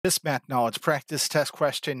This math knowledge practice test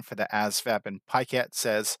question for the ASVAB and PiCAT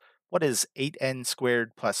says, what is 8n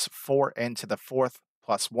squared plus 4n to the fourth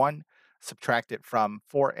plus 1? Subtract it from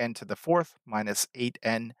 4n to the fourth minus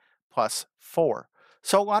 8n plus 4.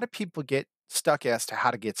 So a lot of people get stuck as to how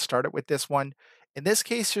to get started with this one. In this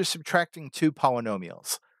case, you're subtracting two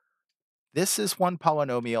polynomials. This is one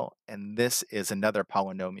polynomial and this is another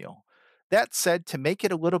polynomial. That said, to make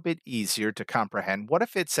it a little bit easier to comprehend, what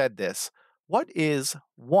if it said this? What is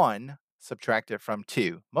 1 subtracted from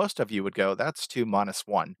 2? Most of you would go, that's 2 minus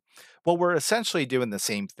 1. Well, we're essentially doing the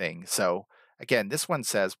same thing. So again, this one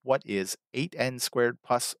says, what is 8n squared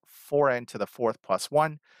plus 4n to the fourth plus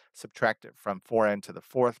 1? Subtract it from 4n to the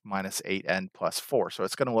fourth minus 8n plus 4. So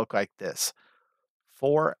it's going to look like this.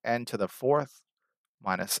 4n to the fourth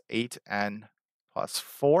minus 8n plus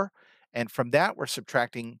 4. And from that, we're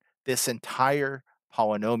subtracting this entire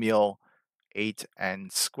polynomial,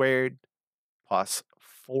 8n squared plus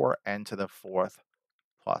 4n to the fourth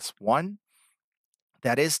plus 1.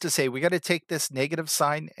 That is to say, we got to take this negative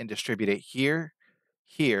sign and distribute it here,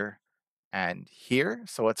 here, and here.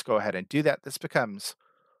 So let's go ahead and do that. This becomes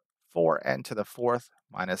 4n to the fourth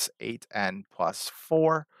minus 8n plus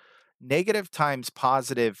 4. Negative times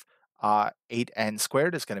positive 8n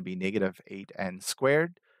squared is going to be negative 8n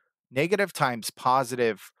squared. Negative times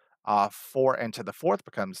positive 4n to the fourth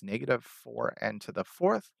becomes negative 4n to the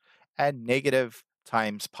fourth. And negative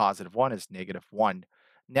times positive 1 is negative 1.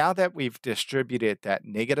 Now that we've distributed that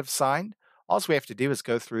negative sign, all we have to do is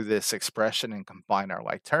go through this expression and combine our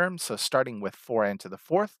like terms. So starting with 4n to the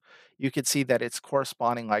fourth, you can see that its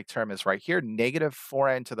corresponding like term is right here, negative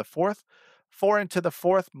 4n to the fourth. 4n to the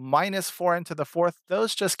fourth minus 4n to the fourth,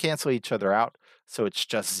 those just cancel each other out. So it's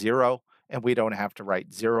just 0, and we don't have to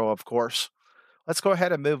write 0, of course. Let's go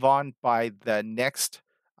ahead and move on by the next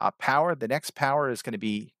power. The next power is going to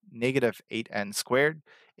be negative 8n squared.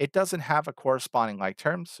 It doesn't have a corresponding like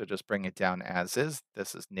term, so just bring it down as is.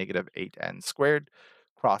 This is negative 8n squared.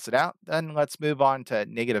 Cross it out. Then let's move on to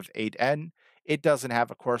negative 8n. It doesn't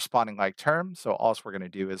have a corresponding like term, so all we're going to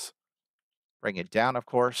do is bring it down, of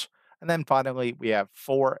course. And then finally, we have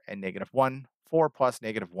 4 and negative 1. 4 plus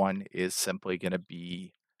negative 1 is simply going to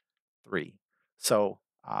be 3. So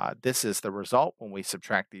this is the result when we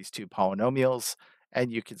subtract these two polynomials,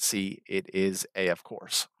 and you can see it is A, of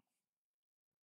course.